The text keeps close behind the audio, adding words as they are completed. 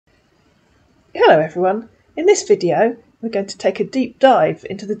Hello everyone, in this video we're going to take a deep dive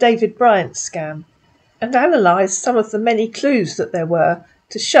into the David Bryant scam and analyse some of the many clues that there were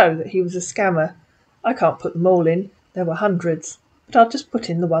to show that he was a scammer. I can't put them all in, there were hundreds, but I'll just put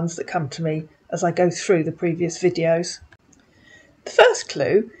in the ones that come to me as I go through the previous videos. The first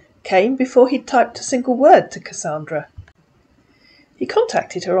clue came before he'd typed a single word to Cassandra. He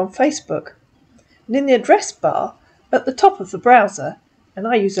contacted her on Facebook, and in the address bar at the top of the browser, and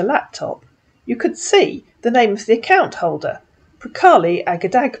I use a laptop, you could see the name of the account holder, Prakali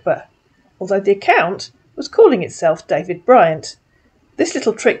Agadagba, although the account was calling itself David Bryant. This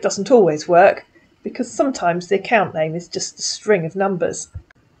little trick doesn't always work, because sometimes the account name is just a string of numbers.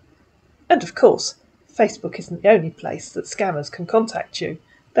 And of course, Facebook isn't the only place that scammers can contact you.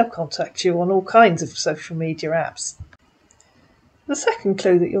 They'll contact you on all kinds of social media apps. The second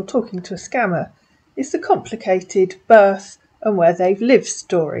clue that you're talking to a scammer is the complicated birth and where they've lived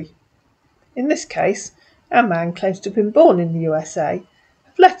story. In this case, our man claims to have been born in the USA,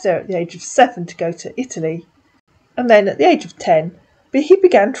 have left there at the age of 7 to go to Italy, and then at the age of 10 he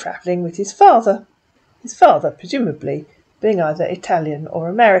began travelling with his father. His father, presumably, being either Italian or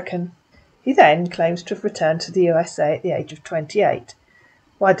American. He then claims to have returned to the USA at the age of 28.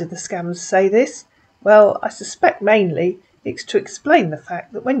 Why do the scammers say this? Well, I suspect mainly it's to explain the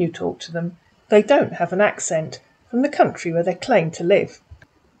fact that when you talk to them, they don't have an accent from the country where they claim to live.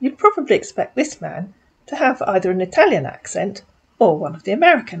 You'd probably expect this man to have either an Italian accent or one of the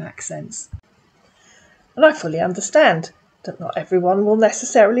American accents. And I fully understand that not everyone will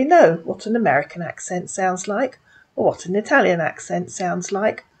necessarily know what an American accent sounds like, or what an Italian accent sounds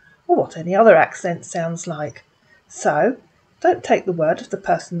like, or what any other accent sounds like. So, don't take the word of the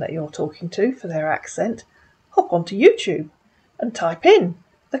person that you're talking to for their accent. Hop onto YouTube and type in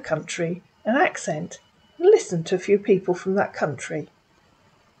the country and accent and listen to a few people from that country.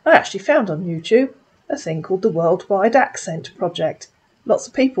 I actually found on YouTube a thing called the Worldwide Accent Project. Lots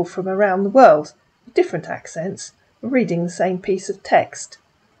of people from around the world with different accents are reading the same piece of text.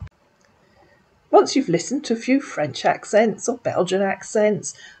 Once you've listened to a few French accents or Belgian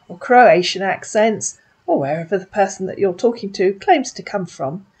accents or Croatian accents or wherever the person that you're talking to claims to come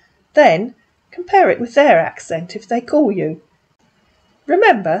from, then compare it with their accent if they call you.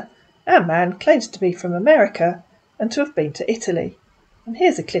 Remember, our man claims to be from America and to have been to Italy. And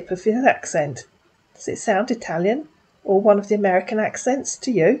here's a clip of his accent. Does it sound Italian or one of the American accents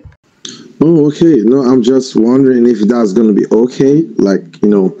to you? Oh, okay. No, I'm just wondering if that's going to be okay,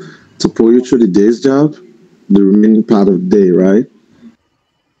 to pull you through the day's job, the remaining part of the day, right?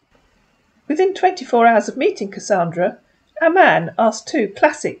 Within 24 hours of meeting Cassandra, our man asked two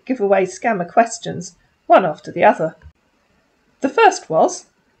classic giveaway scammer questions, one after the other. The first was,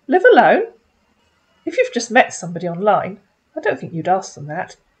 live alone? If you've just met somebody online, I don't think you'd ask them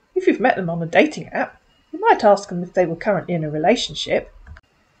that. If you've met them on a dating app, you might ask them if they were currently in a relationship.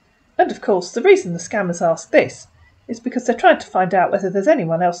 And of course, the reason the scammers ask this is because they're trying to find out whether there's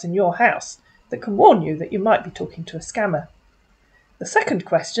anyone else in your house that can warn you that you might be talking to a scammer. The second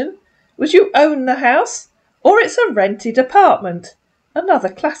question was, you own the house or it's a rented apartment? Another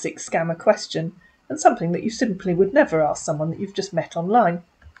classic scammer question, and something that you simply would never ask someone that you've just met online.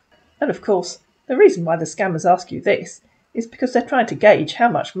 And of course, the reason why the scammers ask you this is because they're trying to gauge how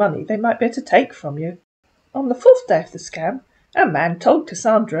much money they might be able to take from you. On the fourth day of the scam, our man told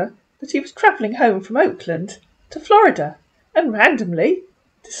Cassandra that he was travelling home from Oakland to Florida and randomly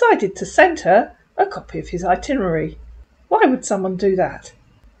decided to send her a copy of his itinerary. Why would someone do that?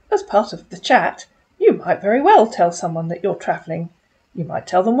 As part of the chat, you might very well tell someone that you're travelling. You might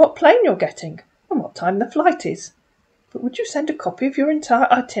tell them what plane you're getting and what time the flight is. But would you send a copy of your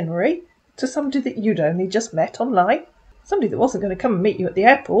entire itinerary to somebody that you'd only just met online? Somebody that wasn't going to come and meet you at the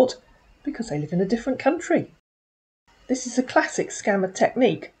airport because they live in a different country. This is a classic scammer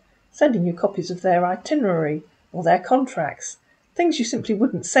technique, sending you copies of their itinerary or their contracts, things you simply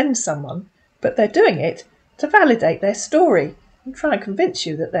wouldn't send someone, but they're doing it to validate their story and try and convince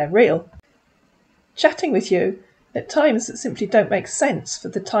you that they're real. Chatting with you at times that simply don't make sense for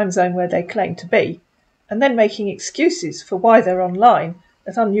the time zone where they claim to be, and then making excuses for why they're online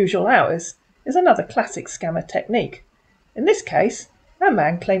at unusual hours is another classic scammer technique. In this case, our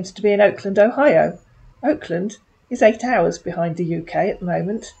man claims to be in Oakland, Ohio. Oakland is 8 hours behind the UK at the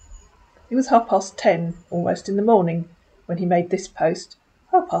moment. It was 10:30, almost in the morning, when he made this post.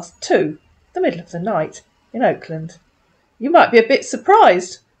 2:30, the middle of the night, in Oakland. You might be a bit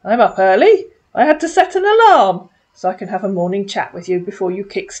surprised. I'm up early. I had to set an alarm so I can have a morning chat with you before you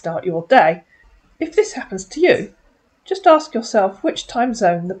kickstart your day. If this happens to you, just ask yourself which time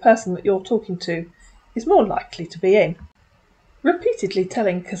zone the person that you're talking to is more likely to be in. Repeatedly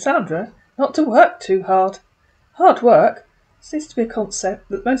telling Cassandra not to work too hard. Hard work seems to be a concept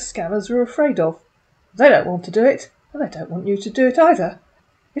that most scammers are afraid of. They don't want to do it, and they don't want you to do it either.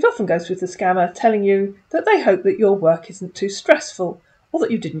 It often goes with the scammer telling you that they hope that your work isn't too stressful, or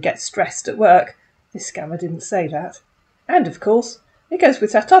that you didn't get stressed at work. This scammer didn't say that. And, of course, it goes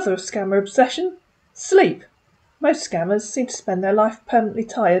with that other scammer obsession, sleep. Most scammers seem to spend their life permanently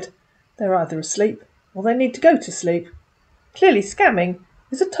tired. They're either asleep, or they need to go to sleep. Clearly, scamming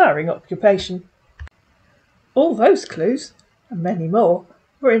is a tiring occupation. All those clues, and many more,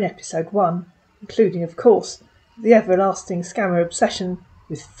 were in episode 1, including, of course, the everlasting scammer obsession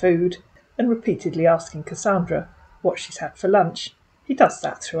with food and repeatedly asking Cassandra what she's had for lunch. He does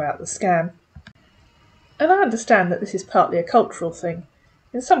that throughout the scam. And I understand that this is partly a cultural thing.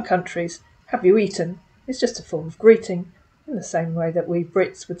 In some countries, "have you eaten" is just a form of greeting, in the same way that we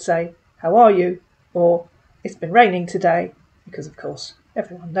Brits would say, "how are you?" or "it's been raining today," because, of course,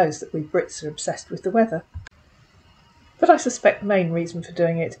 everyone knows that we Brits are obsessed with the weather. But I suspect the main reason for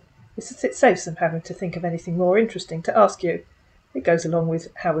doing it is that it saves them having to think of anything more interesting to ask you. It goes along with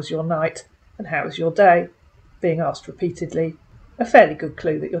 "how was your night?" and "how was your day?" being asked repeatedly, a fairly good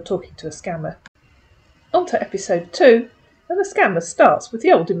clue that you're talking to a scammer. On to episode 2, and the scammer starts with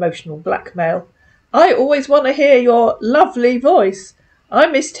the old emotional blackmail. "I always want to hear your lovely voice. I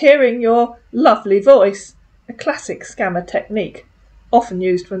missed hearing your lovely voice." A classic scammer technique, often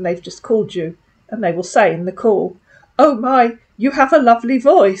used when they've just called you, and they will say in the call, "Oh my, you have a lovely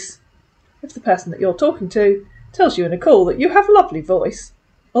voice." If the person that you're talking to tells you in a call that you have a lovely voice,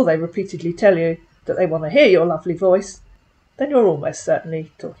 or they repeatedly tell you that they want to hear your lovely voice, then you're almost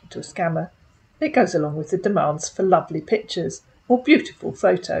certainly talking to a scammer. It goes along with the demands for lovely pictures or beautiful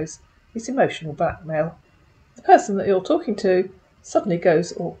photos. It's emotional blackmail. The person that you're talking to suddenly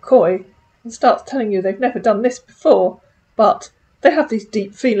goes all coy and starts telling you they've never done this before, but they have these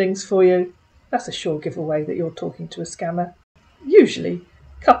deep feelings for you. That's a sure giveaway that you're talking to a scammer, usually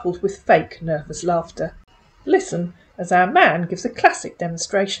coupled with fake nervous laughter. Listen as our man gives a classic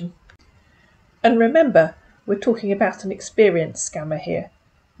demonstration. And remember, we're talking about an experienced scammer here,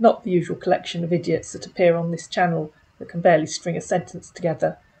 not the usual collection of idiots that appear on this channel that can barely string a sentence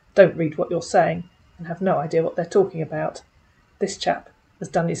together, don't read what you're saying, and have no idea what they're talking about. This chap has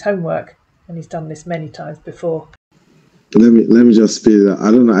done his homework, and he's done this many times before. Let me just speed it up.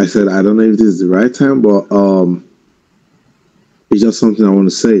 I don't know. I said I don't know if this is the right time, but it's just something I want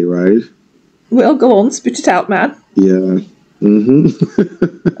to say, right? Well, go on, spit it out, man. Yeah.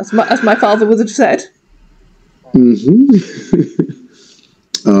 As my father would have said.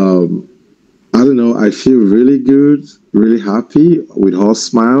 I don't know. I feel really good, really happy, with all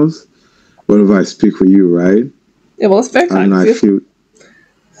smiles whenever I speak with you, right? Yeah, well, it's very kind of you.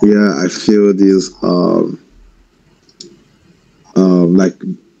 I feel these like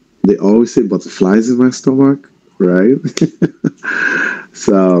they always say butterflies in my stomach, right?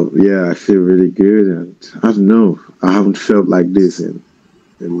 So yeah, I feel really good, and I don't know, I haven't felt like this in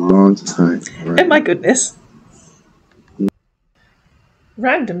a long time. Right? Oh my goodness.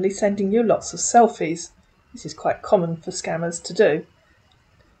 Randomly sending you lots of selfies. This is quite common for scammers to do.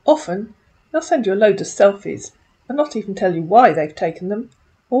 Often, they'll send you a load of selfies and not even tell you why they've taken them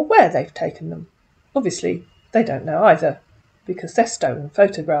or where they've taken them. Obviously, they don't know either, because they're stolen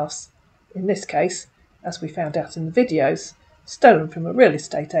photographs. In this case, as we found out in the videos, stolen from a real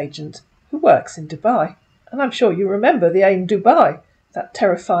estate agent who works in Dubai. And I'm sure you remember the AIM Dubai, that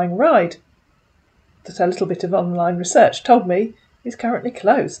terrifying ride that a little bit of online research told me is currently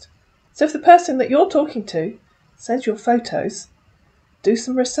closed. So if the person that you're talking to sends your photos, do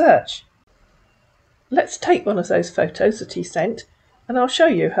some research. Let's take one of those photos that he sent, and I'll show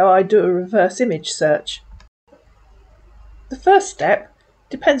you how I do a reverse image search. The first step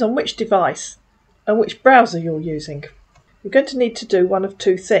depends on which device and which browser you're using. You're going to need to do one of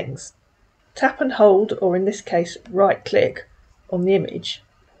two things. Tap and hold, or in this case right click, on the image.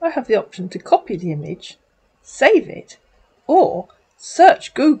 I have the option to copy the image, save it, or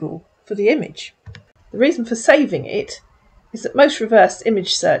search Google for the image. The reason for saving it is that most reverse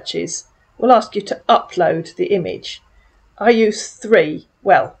image searches will ask you to upload the image. I use 3,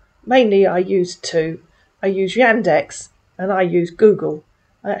 well, mainly I use 2. I use Yandex and I use Google.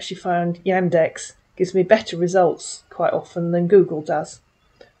 I actually find Yandex gives me better results quite often than Google does.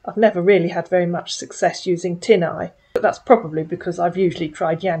 I've never really had very much success using TinEye, but that's probably because I've usually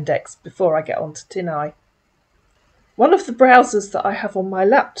tried Yandex before I get onto TinEye. One of the browsers that I have on my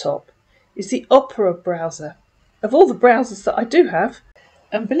laptop is the Opera browser. Of all the browsers that I do have,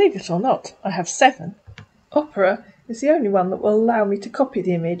 and believe it or not, I have 7, Opera is the only one that will allow me to copy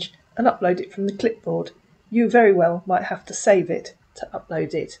the image and upload it from the clipboard. You very well might have to save it to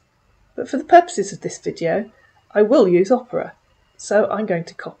upload it. but for the purposes of this video, I will use Opera. So I'm going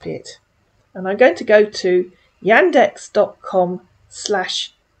to copy it. And I'm going to go to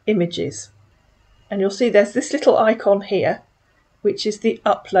yandex.com/images. And you'll see there's this little icon here, which is the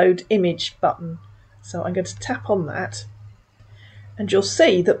upload image button. So I'm going to tap on that. And you'll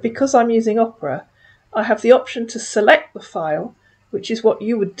see that because I'm using Opera, I have the option to select the file, which is what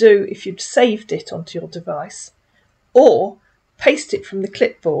you would do if you'd saved it onto your device, or paste it from the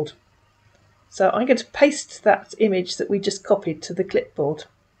clipboard. So I'm going to paste that image that we just copied to the clipboard.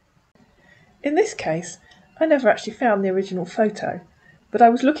 In this case, I never actually found the original photo, but I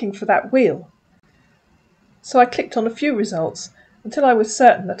was looking for that wheel. So I clicked on a few results until I was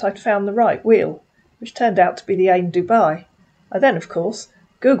certain that I'd found the right wheel, which turned out to be the AIM Dubai. I then, of course,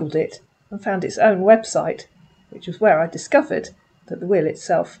 Googled it and found its own website, which was where I discovered that the wheel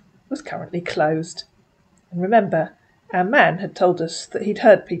itself was currently closed. And remember, our man had told us that he'd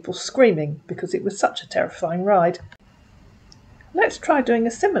heard people screaming because it was such a terrifying ride. Let's try doing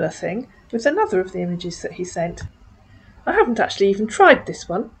a similar thing with another of the images that he sent. I haven't actually even tried this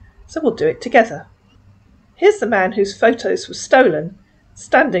one, so we'll do it together. Here's the man whose photos were stolen,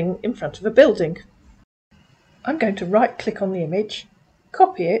 standing in front of a building. I'm going to right-click on the image,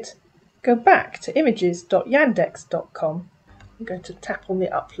 copy it, go back to images.yandex.com. I'm going to tap on the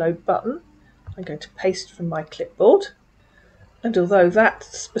upload button. I'm going to paste from my clipboard. And although that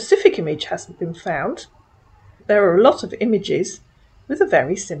specific image hasn't been found, there are a lot of images with a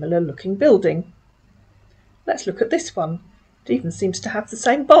very similar looking building. Let's look at this one. It even seems to have the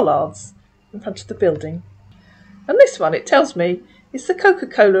same bollards in front of the building. And this one, it tells me, is the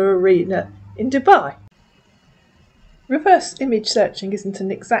Coca-Cola Arena in Dubai. Reverse image searching isn't an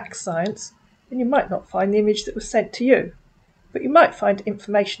exact science, and you might not find the image that was sent to you, but you might find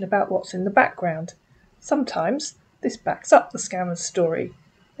information about what's in the background. Sometimes this backs up the scammer's story.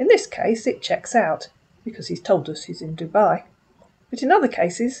 In this case, it checks out, because he's told us he's in Dubai. But in other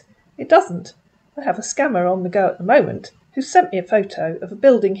cases, it doesn't. I have a scammer on the go at the moment who sent me a photo of a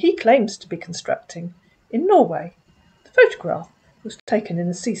building he claims to be constructing in Norway. The photograph was taken in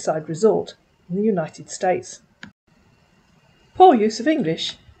a seaside resort in the United States. Poor use of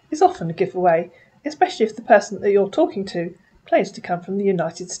English is often a giveaway, especially if the person that you're talking to claims to come from the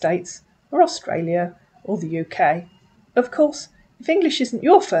United States or Australia or the UK. Of course, if English isn't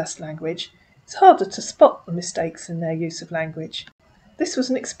your first language, it's harder to spot the mistakes in their use of language. This was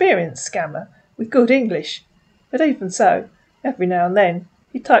an experienced scammer with good English, but even so, every now and then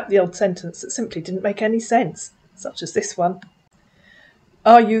he typed the odd sentence that simply didn't make any sense, such as this one.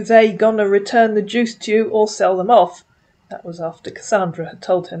 Are you they gonna return the juice to you or sell them off? That was after Cassandra had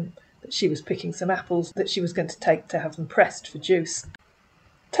told him that she was picking some apples that she was going to take to have them pressed for juice.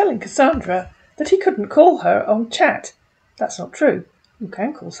 Telling Cassandra that he couldn't call her on chat. That's not true. You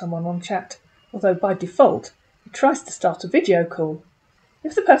can call someone on chat, although by default it tries to start a video call.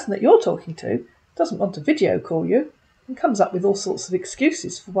 If the person that you're talking to doesn't want to video call you and comes up with all sorts of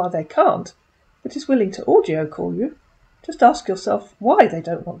excuses for why they can't, but is willing to audio call you, just ask yourself why they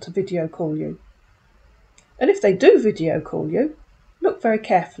don't want to video call you. And if they do video call you, look very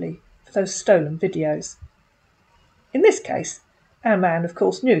carefully for those stolen videos. In this case, our man of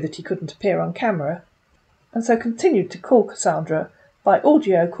course knew that he couldn't appear on camera, and so continued to call Cassandra by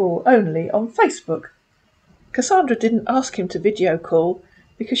audio call only on Facebook. Cassandra didn't ask him to video call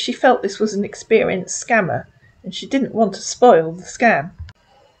because she felt this was an experienced scammer and she didn't want to spoil the scam.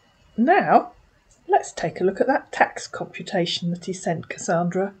 Now, let's take a look at that tax computation that he sent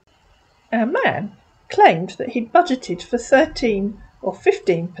Cassandra. Our man claimed that he'd budgeted for 13 or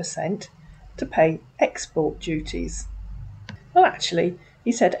 15% to pay export duties. Well, actually,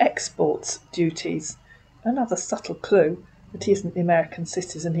 he said exports duties, another subtle clue that he isn't the American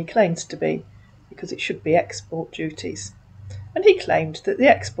citizen he claims to be, because it should be export duties. And he claimed that the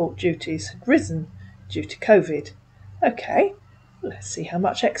export duties had risen due to COVID. OK, let's see how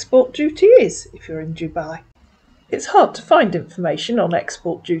much export duty is if you're in Dubai. It's hard to find information on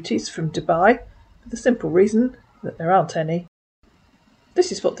export duties from Dubai, for the simple reason that there aren't any.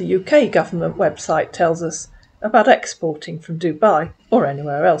 This is what the UK government website tells us about exporting from Dubai or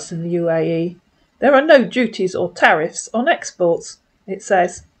anywhere else in the UAE. There are no duties or tariffs on exports, it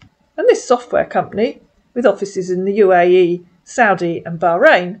says. And this software company, with offices in the UAE, Saudi and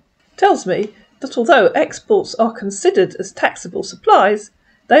Bahrain, tells me that although exports are considered as taxable supplies,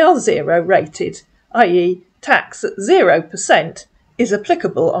 they are zero rated, i.e. tax at 0% is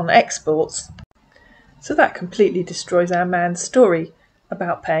applicable on exports. So that completely destroys our man's story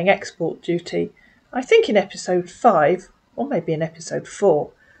about paying export duty. I think in episode 5, or maybe in episode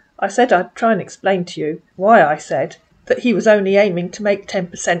 4, I said I'd try and explain to you why I said that he was only aiming to make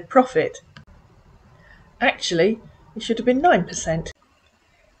 10% profit. Actually, it should have been 9%.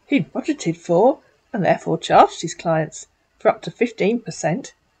 He'd budgeted for, and therefore charged his clients, for up to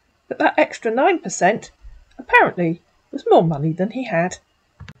 15%, but that extra 9% apparently was more money than he had.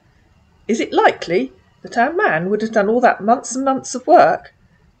 Is it likely that our man would have done all that months and months of work,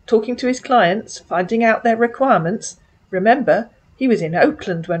 talking to his clients, finding out their requirements? Remember, he was in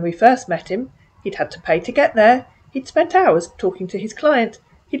Oakland when we first met him. He'd had to pay to get there. He'd spent hours talking to his client.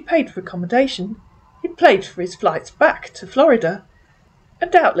 He'd paid for accommodation. He'd paid for his flights back to Florida.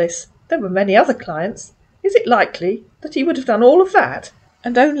 And doubtless there were many other clients. Is it likely that he would have done all of that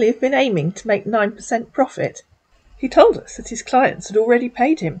and only have been aiming to make 9% profit? He told us that his clients had already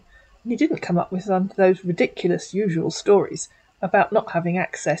paid him, and he didn't come up with one of those ridiculous usual stories about not having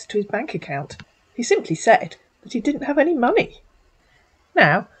access to his bank account. He simply said that he didn't have any money.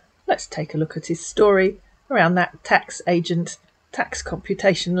 Now, let's take a look at his story around that tax agent tax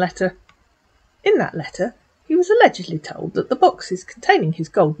computation letter. In that letter, he was allegedly told that the boxes containing his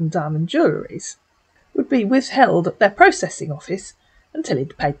gold and diamond jewelleries would be withheld at their processing office until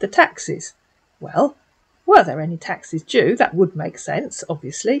he'd paid the taxes. Well, were there any taxes due, that would make sense,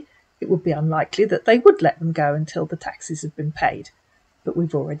 obviously. It would be unlikely that they would let them go until the taxes had been paid. But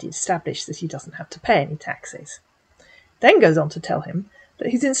we've already established that he doesn't have to pay any taxes. Then goes on to tell him that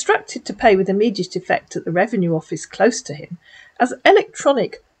he's instructed to pay with immediate effect at the revenue office close to him, as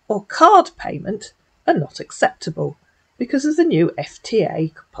electronic or card payment are not acceptable because of the new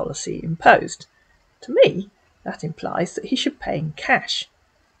FTA policy imposed. To me, that implies that he should pay in cash.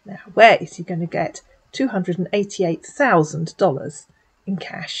 Now, where is he going to get $288,000 in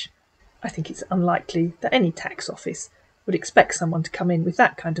cash? I think it's unlikely that any tax office would expect someone to come in with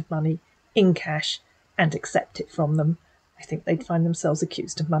that kind of money in cash and accept it from them. I think they'd find themselves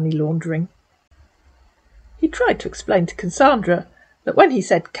accused of money laundering. He tried to explain to Cassandra that when he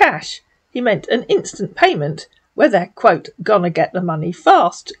said cash, he meant an instant payment where they're, quote, gonna get the money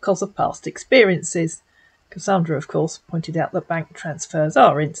fast because of past experiences. Cassandra, of course, pointed out that bank transfers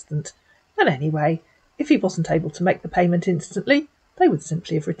are instant, and anyway, if he wasn't able to make the payment instantly, they would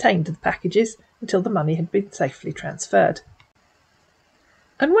simply have retained the packages until the money had been safely transferred.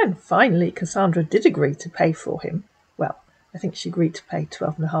 And when finally Cassandra did agree to pay for him, well, I think she agreed to pay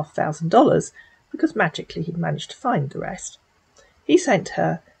 $12,500 because magically he'd managed to find the rest. He sent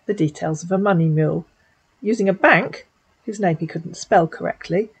her the details of a money mule, using a bank whose name he couldn't spell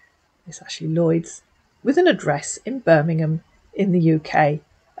correctly, it's actually Lloyd's, with an address in Birmingham in the UK,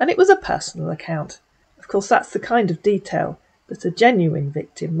 and it was a personal account. Of course, that's the kind of detail that a genuine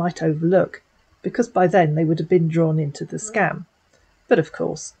victim might overlook, because by then they would have been drawn into the scam. But of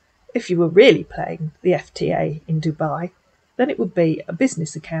course, if you were really playing the FTA in Dubai, then it would be a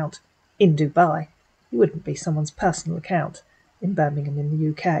business account in Dubai. It wouldn't be someone's personal account in Birmingham in the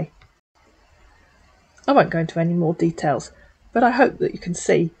UK. I won't go into any more details, but I hope that you can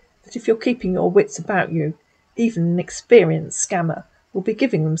see that if you're keeping your wits about you, even an experienced scammer will be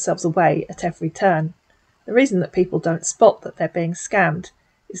giving themselves away at every turn. The reason that people don't spot that they're being scammed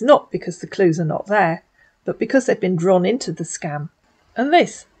is not because the clues are not there, but because they've been drawn into the scam, and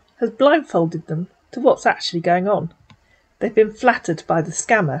this has blindfolded them to what's actually going on. They've been flattered by the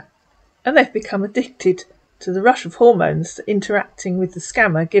scammer, and they've become addicted to the rush of hormones that interacting with the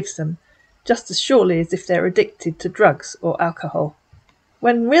scammer gives them, just as surely as if they're addicted to drugs or alcohol.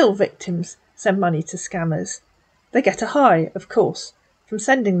 When real victims send money to scammers, they get a high, of course, from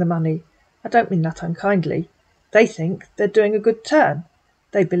sending the money. I don't mean that unkindly. They think they're doing a good turn.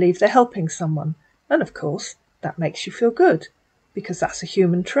 They believe they're helping someone, and of course, that makes you feel good, because that's a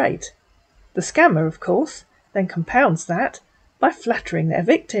human trait. The scammer, of course, then compounds that by flattering their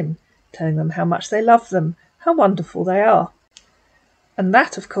victim, telling them how much they love them, how wonderful they are. And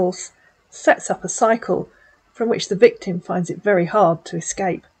that, of course, sets up a cycle from which the victim finds it very hard to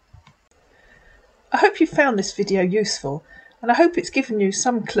escape. I hope you found this video useful, and I hope it's given you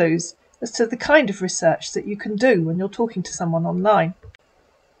some clues as to the kind of research that you can do when you're talking to someone online.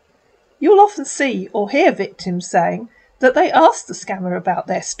 You'll often see or hear victims saying that they asked the scammer about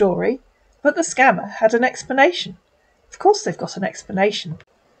their story, but the scammer had an explanation. Of course they've got an explanation.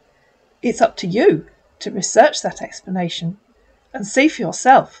 It's up to you to research that explanation and see for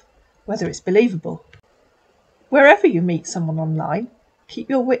yourself whether it's believable. Wherever you meet someone online, keep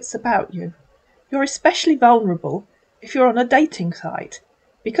your wits about you. You're especially vulnerable if you're on a dating site,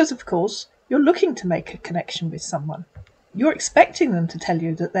 because of course you're looking to make a connection with someone. You're expecting them to tell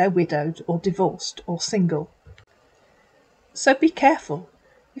you that they're widowed or divorced or single. So be careful.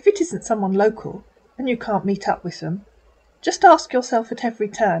 If it isn't someone local and you can't meet up with them, just ask yourself at every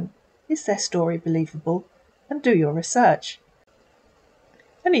turn, is their story believable? and do your research.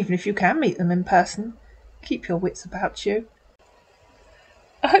 And even if you can meet them in person, keep your wits about you.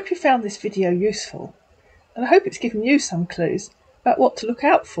 I hope you found this video useful, and I hope it's given you some clues about what to look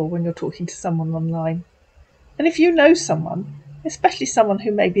out for when you're talking to someone online. And if you know someone, especially someone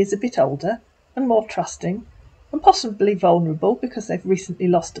who maybe is a bit older and more trusting and possibly vulnerable because they've recently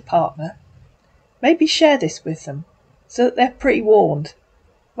lost a partner, maybe share this with them so that they're pre-warned.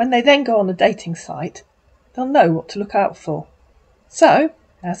 When they then go on a dating site, they'll know what to look out for. So,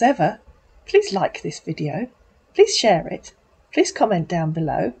 as ever, please like this video, please share it, please comment down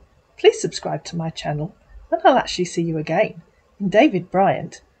below, please subscribe to my channel, and I'll actually see you again in David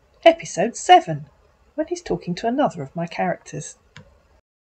Bryant, episode 7, when he's talking to another of my characters.